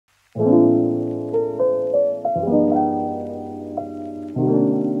Hey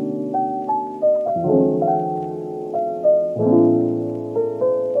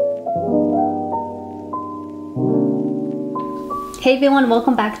everyone,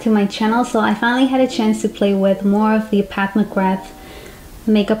 welcome back to my channel. So I finally had a chance to play with more of the Pat McGrath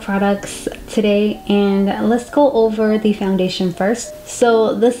makeup products today, and let's go over the foundation first.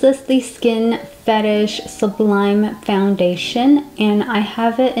 So this is the Skin Fetish Sublime foundation, and I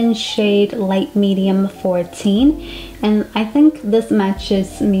have it in shade light medium 14, and I think this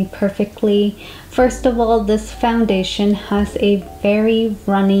matches me perfectly. First of all, this foundation has a very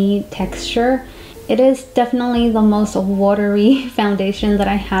runny texture. It is definitely the most watery foundation that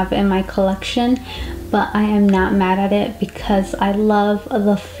I have in my collection, but I am not mad at it because I love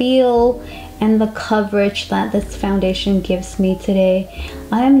the feel and the coverage that this foundation gives me today.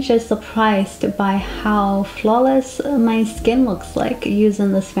 I am just surprised by how flawless my skin looks like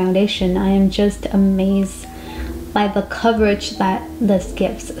using this foundation. I am just amazed by the coverage that this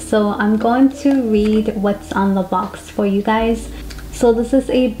gives. So I'm going to read what's on the box for you guys. So this is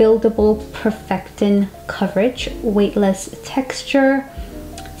a buildable perfecting coverage, weightless texture,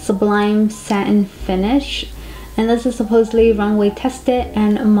 sublime satin finish, and this is supposedly runway tested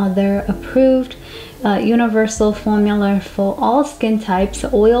and mother approved. Universal formula for all skin types,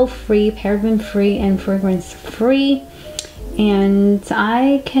 oil free, paraben free, and fragrance free. And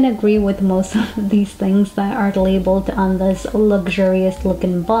I can agree with most of these things that are labeled on this luxurious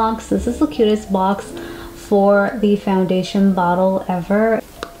looking box. This is the cutest box for the foundation bottle ever.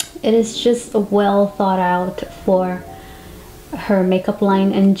 It is just well thought out for her makeup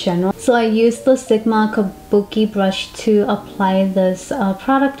line in general. So I used the Sigma Kabuki brush to apply this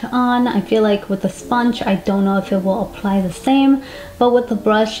product on. I feel like with the sponge, I don't know if it will apply the same, but with the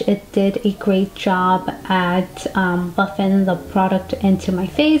brush it did a great job at buffing the product into my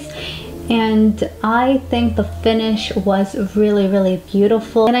face. And I think the finish was really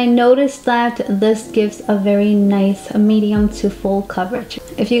beautiful, and I noticed that this gives a very nice medium to full coverage.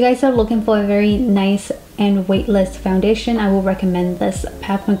 If you guys are looking for a very nice and weightless foundation, I will recommend this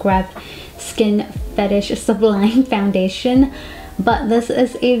Pat McGrath Skin Fetish Sublime foundation. But this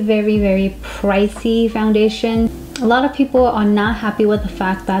is a very pricey foundation. A lot of people are not happy with the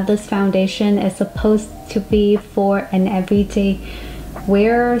fact that this foundation is supposed to be for an everyday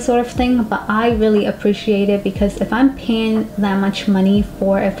wear sort of thing, but I really appreciate it because if I'm paying that much money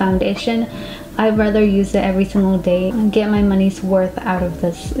for a foundation, I'd rather use it every single day and get my money's worth out of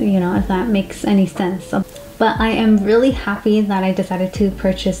this, you know, if that makes any sense. But I am really happy that I decided to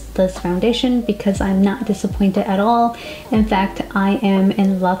purchase this foundation because I'm not disappointed at all. In fact, I am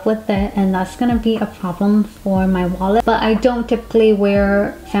in love with it, and that's gonna be a problem for my wallet. But I don't typically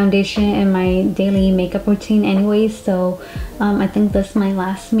wear foundation in my daily makeup routine anyway, so I think this might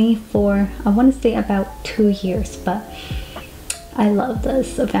last me for, I want to say, about 2 years. But I love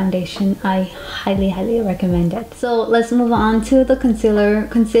this foundation. I highly recommend it. So let's move on to the concealer.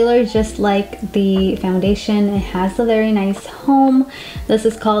 Concealer, just like the foundation, it has a very nice home. This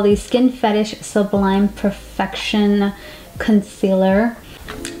is called the Skin Fetish Sublime Perfection Concealer,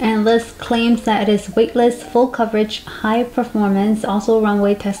 and this claims that it is weightless, full coverage, high performance, also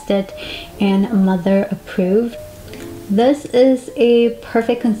runway tested and mother approved. This is a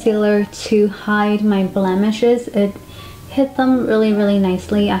perfect concealer to hide my blemishes. It hit them really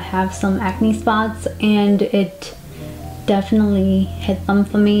nicely. I have some acne spots and it definitely hit them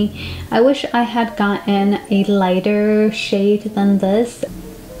for me. I wish I had gotten a lighter shade than this.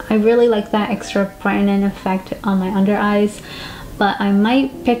 I really like that extra brightening effect on my under eyes, but I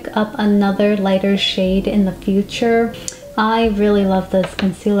might pick up another lighter shade in the future. I really love this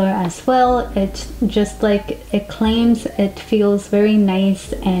concealer as well. It's just like it claims. It feels very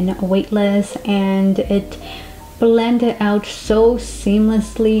nice and weightless, and it blended out so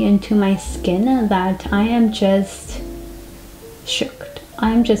seamlessly into my skin that I am just shocked.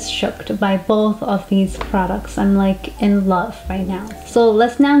 I'm just shocked by both of these products. I'm like in love right now. So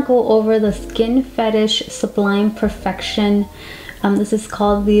let's now go over the Skin Fetish Sublime Perfection. This is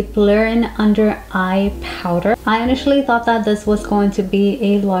called the Blurring Under Eye Powder. I initially thought that this was going to be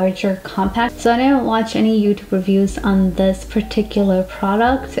a larger compact, so I didn't watch any YouTube reviews on this particular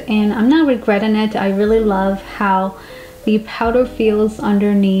product, and I'm not regretting it. I really love how the powder feels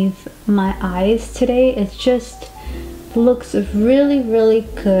underneath my eyes today. It just looks really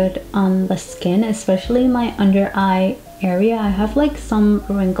good on the skin, especially my under eye area. I have like some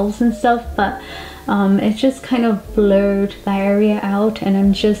wrinkles and stuff, but it just kind of blurred that area out, and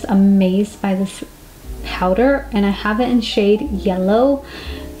I'm just amazed by this powder. And I have it in shade yellow,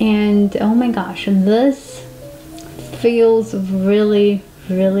 and oh my gosh, this feels really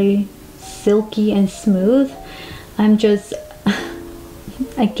really silky and smooth. I'm just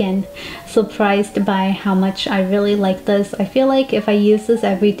again surprised by how much I really like this. I feel like if I use this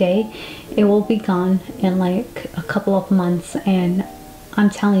every day, it will be gone in like a couple of months, and I'm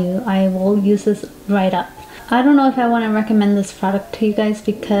telling you, I will use this right up. I don't know if I want to recommend this product to you guys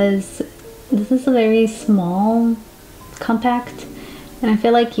because this is a very small, compact, and I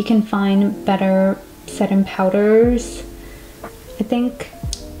feel like you can find better setting powders, I think.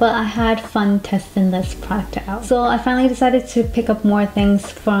 But I had fun testing this product out. So I finally decided to pick up more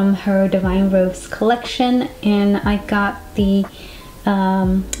things from her Divine Rose collection, and I got the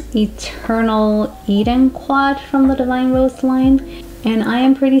Eternal Eden quad from the Divine Rose line, and I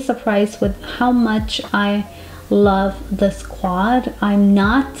am pretty surprised with how much I love this quad. I'm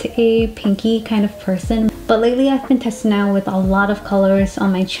not a pinky kind of person, but lately I've been testing out with a lot of colors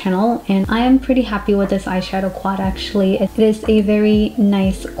on my channel, and I am pretty happy with this eyeshadow quad. Actually, it is a very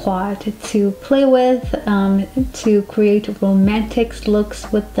nice quad to play with, to create romantic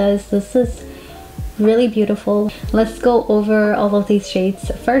looks with this. This is really beautiful. Let's go over all of these shades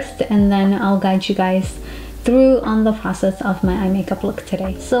first, and then I'll guide you guys through on the process of my eye makeup look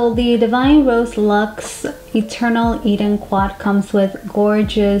today. So the Divine Rose Luxe Eternal Eden quad comes with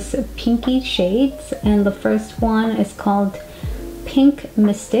gorgeous pinky shades, and the first one is called Pink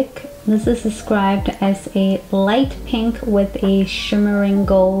Mystic. This is described as a light pink with a shimmering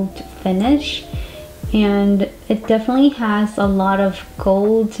gold finish, and it definitely has a lot of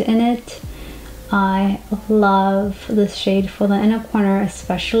gold in it. I love this shade for the inner corner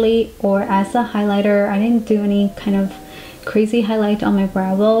especially, or as a highlighter. I didn't do any kind of crazy highlight on my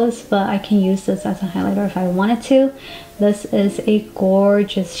brow bones, but I can use this as a highlighter if I wanted to. This is a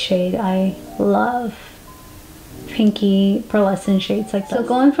gorgeous shade. I love pinky pearlescent shades like this. So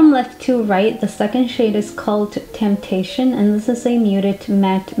going from left to right, the second shade is called Temptation, and this is a muted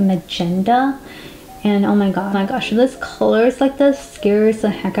matte magenta. And oh my gosh, this colors like this scares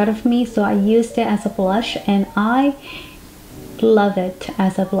the heck out of me, so I used it as a blush, and I love it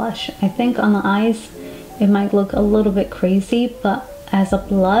as a blush. I think on the eyes it might look a little bit crazy, but as a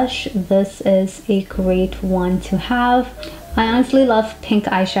blush, this is a great one to have. I honestly love pink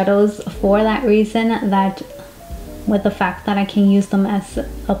eyeshadows for that reason, that with the fact that I can use them as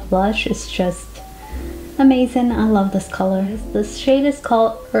a blush, it's just amazing. I love this color. This shade is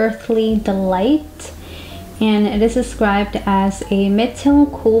called Earthly Delight, and it is described as a mid-tone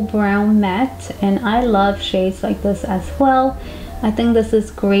cool brown matte, and I love shades like this as well. I think this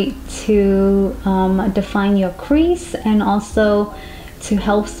is great to define your crease and also to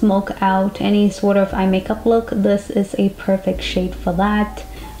help smoke out any sort of eye makeup look. This is a perfect shade for that.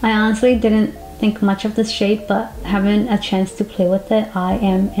 I honestly didn't think much of this shade, but having a chance to play with it, I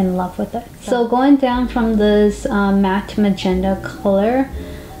am in love with it. So going down from this matte magenta color,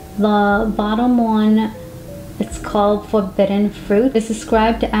 the bottom one, it's called Forbidden Fruit. It's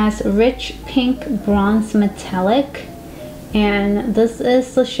described as rich pink bronze metallic, and this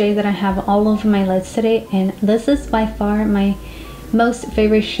is the shade that I have all over my lids today, and this is by far my most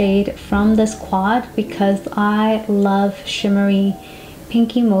favorite shade from this quad because I love shimmery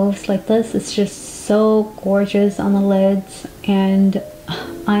pinky mauves like this. It's just so gorgeous on the lids, and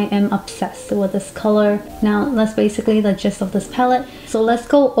I am obsessed with this color. Now that's basically the gist of this palette. So let's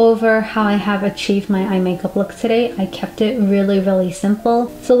go over how I have achieved my eye makeup look today. I kept it really simple.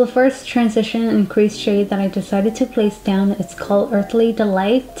 So the first transition and crease shade that I decided to place down is called Earthly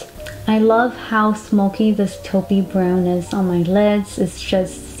Delight. I love how smoky this taupey brown is on my lids. It's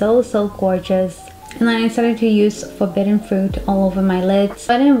just so gorgeous. And then I decided to use Forbidden Fruit all over my lids.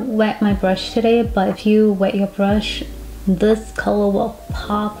 I didn't wet my brush today, but if you wet your brush, this color will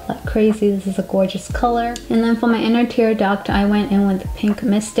pop like crazy. This is a gorgeous color. And then for my inner tear duct, I went in with Pink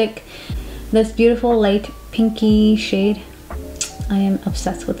Mystic. This beautiful light pinky shade. I am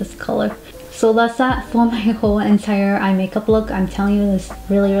obsessed with this color. So that's that for my whole entire eye makeup look. I'm telling you, it's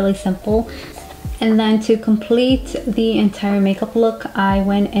really simple. And then to complete the entire makeup look, I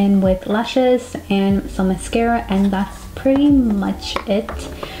went in with lashes and some mascara, and that's pretty much it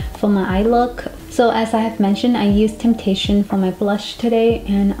for my eye look. So as I have mentioned, I used Temptation for my blush today,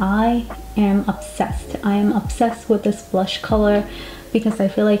 and I am obsessed. I am obsessed with this blush color because I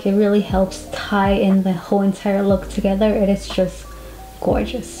feel like it really helps tie in the whole entire look together. It is just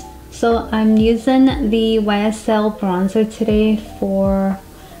gorgeous. So I'm using the YSL bronzer today for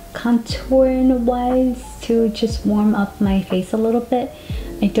contouring wise, to just warm up my face a little bit.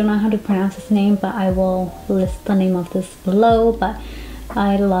 I don't know how to pronounce his name, but I will list the name of this below. But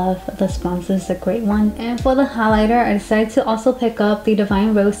I love this bronzer, it's a great one. And for the highlighter, I decided to also pick up the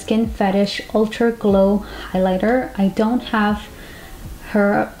Divine Rose Skin Fetish Ultra Glow Highlighter. I don't have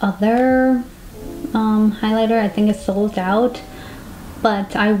her other highlighter. I think it's sold out,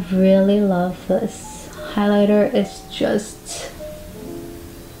 but I really love this highlighter. It's just,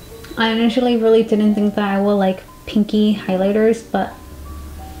 I initially really didn't think that I would like pinky highlighters, but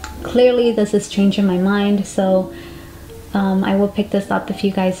clearly this is changing my mind. So I will pick this up if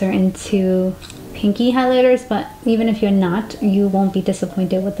you guys are into pinky highlighters, but even if you're not, you won't be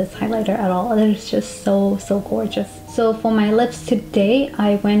disappointed with this highlighter at all. It's just so gorgeous. So for my lips today,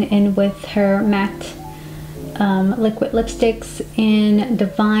 I went in with her matte liquid lipsticks in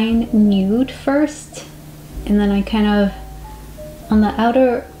Divine Nude first, and then I kind of, on the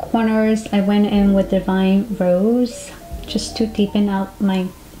outer corners, I went in with Divine Rose just to deepen out my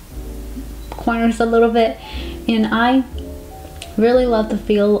corners a little bit. And I really love the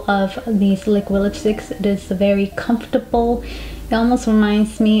feel of these liquid lipsticks. It is very comfortable. It almost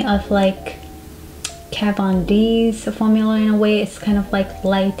reminds me of like Kat Von D's formula in a way. It's kind of like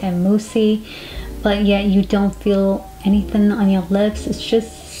light and moussey, but yet you don't feel anything on your lips. It's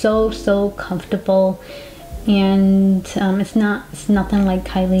just so comfortable, and it's nothing like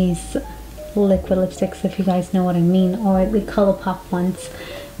Kylie's liquid lipsticks, if you guys know what I mean, or the ColourPop ones.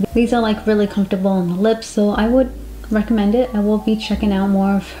 These are like really comfortable on the lips, so I would recommend it. I will be checking out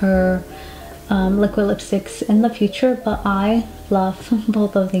more of her liquid lipsticks in the future, but I love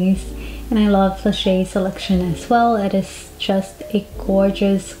both of these, and I love the shade selection as well. It is just a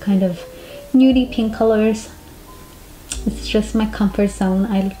gorgeous kind of nudie pink colors. It's just my comfort zone.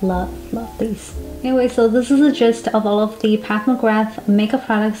 I love these. Anyway, so this is a gist of all of the Pat McGrath makeup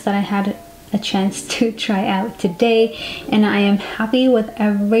products that I had a chance to try out today, and I am happy with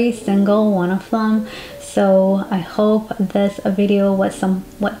every single one of them. So I hope this video was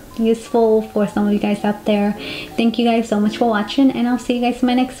somewhat useful for some of you guys out there. Thank you guys so much for watching, and I'll see you guys in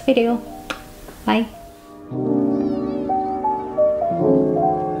my next video. Bye.